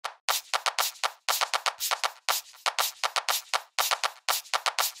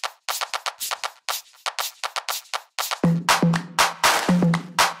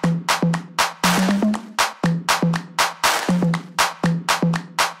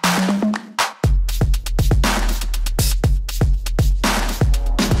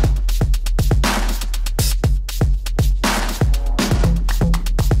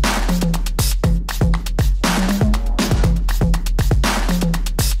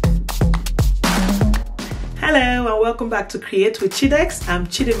welcome back to Create with Chidex. I'm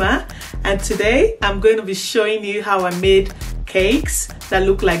Chidima, and today I'm going to be showing you how I made cakes that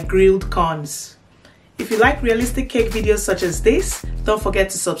look like grilled corns. If you like realistic cake videos such as this, don't forget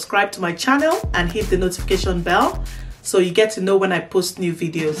to subscribe to my channel and hit the notification bell so you get to know when I post new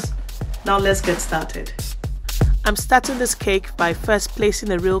videos. Now let's get started. I'm starting this cake by first placing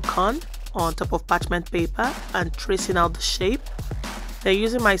a real corn on top of parchment paper and tracing out the shape. Then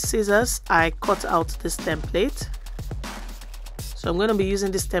using my scissors, I cut out this template. So I'm going to be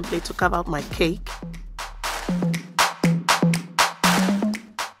using this template to carve out my cake.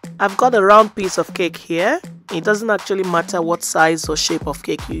 I've got a round piece of cake here. It doesn't actually matter what size or shape of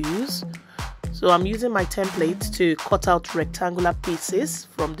cake you use. So I'm using my template to cut out rectangular pieces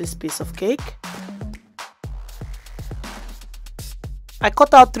from this piece of cake. I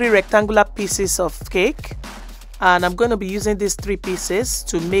cut out 3 rectangular pieces of cake, and I'm going to be using these 3 pieces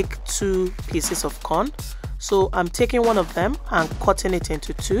to make 2 pieces of corn. So I'm taking one of them and cutting it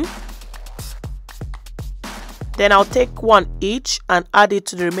into 2. Then I'll take one each and add it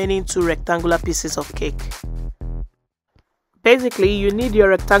to the remaining 2 rectangular pieces of cake. Basically, you need your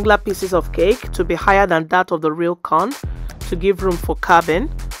rectangular pieces of cake to be higher than that of the real corn to give room for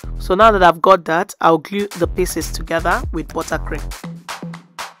carving. So now that I've got that, I'll glue the pieces together with buttercream.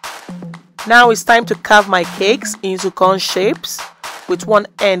 Now it's time to carve my cakes into corn shapes with one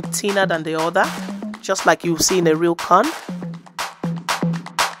end thinner than the other, just like you see in a real corn.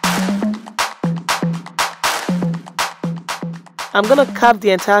 I'm gonna carve the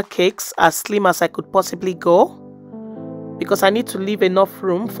entire cakes as slim as I could possibly go, because I need to leave enough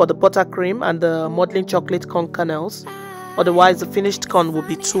room for the buttercream and the modeling chocolate corn kernels. Otherwise the finished corn will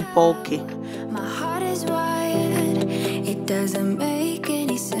be too bulky. My heart is wired, it doesn't make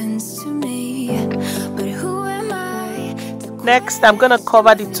any sense to me, but who am I? Next, I'm gonna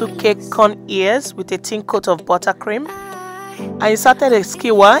cover the 2 cake corn ears with a thin coat of buttercream. I inserted a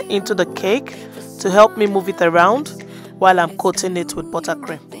skewer into the cake to help me move it around while I'm coating it with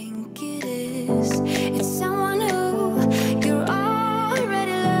buttercream. It's someone who you're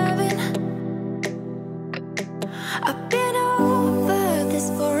already loving. I've been over this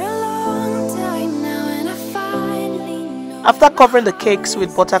for a long time now, and I finally know. After covering the cakes with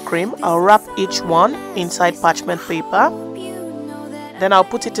buttercream, I'll wrap each one inside parchment paper. Then I'll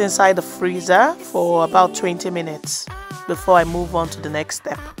put it inside the freezer for about 20 minutes before I move on to the next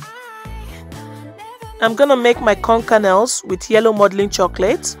step. I'm gonna make my corn kernels with yellow modeling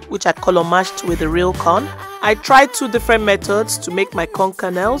chocolate, which I color matched with the real corn. I tried 2 different methods to make my corn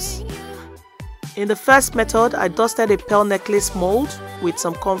kernels. In the first method, I dusted a pearl necklace mold with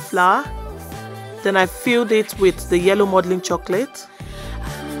some corn flour. Then I filled it with the yellow modeling chocolate.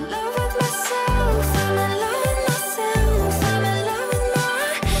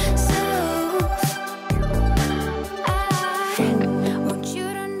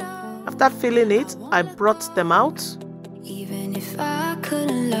 After filling it, I brought them out. Even if I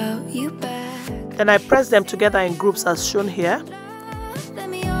couldn't love you back, then I pressed them together in groups as shown here.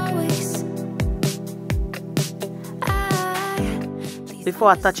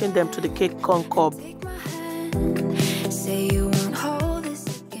 Before attaching them to the cake corn cob.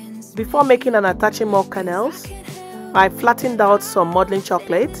 Before making and attaching more kernels, I flattened out some modeling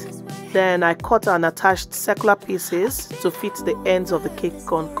chocolate. Then I cut and attached circular pieces to fit the ends of the cake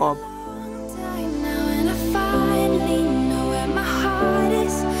corn cob.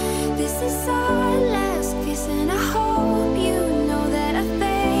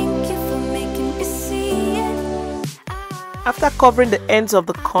 After covering the ends of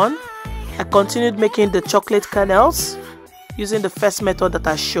the corn, I continued making the chocolate kernels using the first method that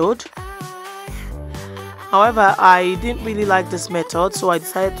I showed. However, I didn't really like this method, so I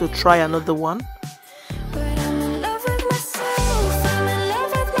decided to try another one.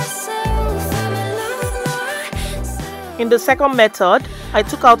 In the second method, I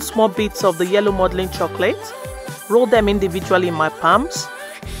took out small bits of the yellow modeling chocolate, rolled them individually in my palms,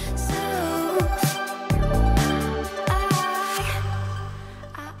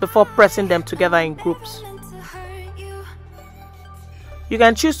 before pressing them together in groups. You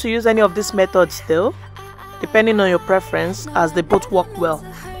can choose to use any of these methods still, depending on your preference, as they both work well.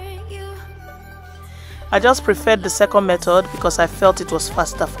 I just preferred the second method because I felt it was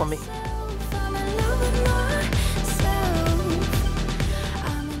faster for me.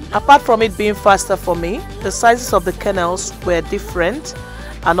 Apart from it being faster for me, the sizes of the kernels were different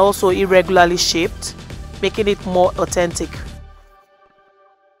and also irregularly shaped, making it more authentic.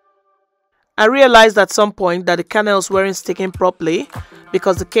 I realized at some point that the kernels weren't sticking properly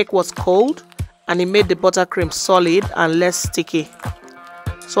because the cake was cold and it made the buttercream solid and less sticky.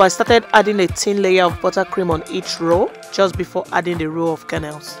 So I started adding a thin layer of buttercream on each row just before adding the row of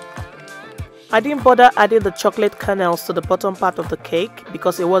kernels. I didn't bother adding the chocolate kernels to the bottom part of the cake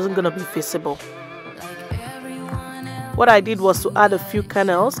because it wasn't going to be visible. What I did was to add a few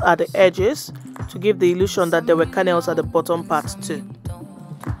kernels at the edges to give the illusion that there were kernels at the bottom part too.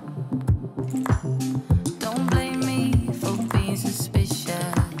 Don't blame me for being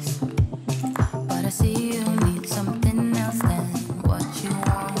suspicious, but I see you need something else than what you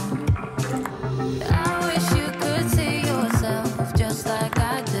want. I wish you could see yourself just like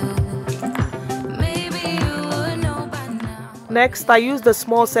I do. Maybe you would know by now. Next, I used the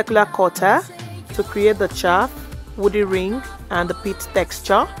small circular cutter to create the chaff, woody ring and the pit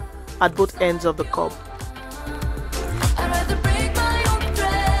texture at both ends of the cup.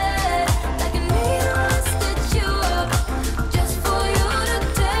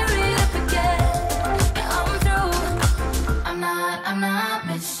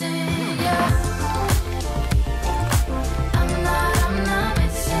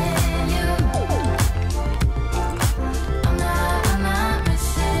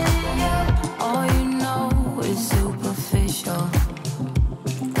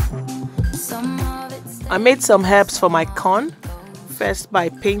 I made some herbs for my corn, first by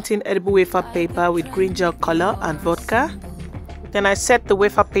painting edible wafer paper with green gel color and vodka. Then I set the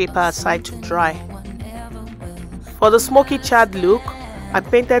wafer paper aside to dry. For the smoky charred look, I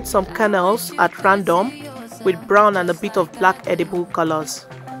painted some kernels at random with brown and a bit of black edible colors.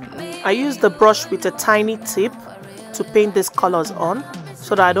 I used the brush with a tiny tip to paint these colors on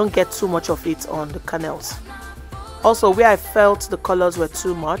so that I don't get too much of it on the kernels. Also, where I felt the colors were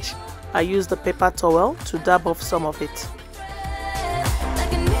too much, I used the paper towel to dab off some of it.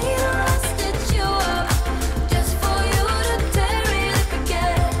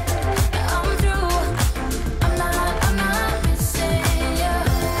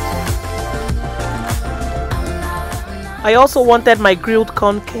 I also wanted my grilled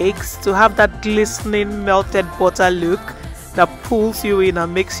corn cakes to have that glistening melted butter look that pulls you in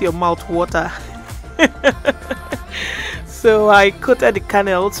and makes your mouth water. So I coated the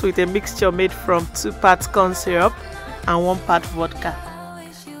kernels with a mixture made from 2 parts corn syrup and 1 part vodka.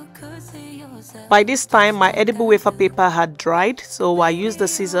 By this time my edible wafer paper had dried, so I used the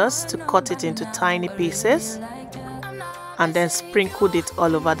scissors to cut it into tiny pieces and then sprinkled it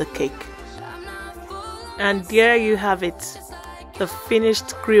all over the cake. And there you have it, the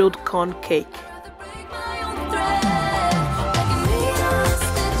finished grilled corn cake.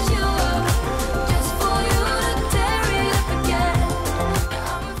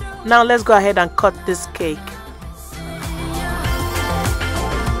 Now let's go ahead and cut this cake.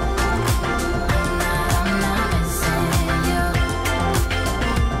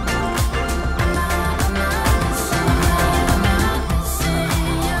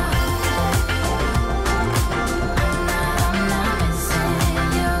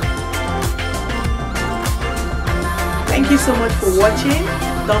 Thank you so much for watching.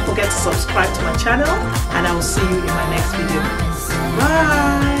 Don't forget to subscribe to my channel and I will see you in my next video.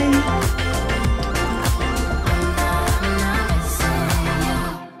 Bye!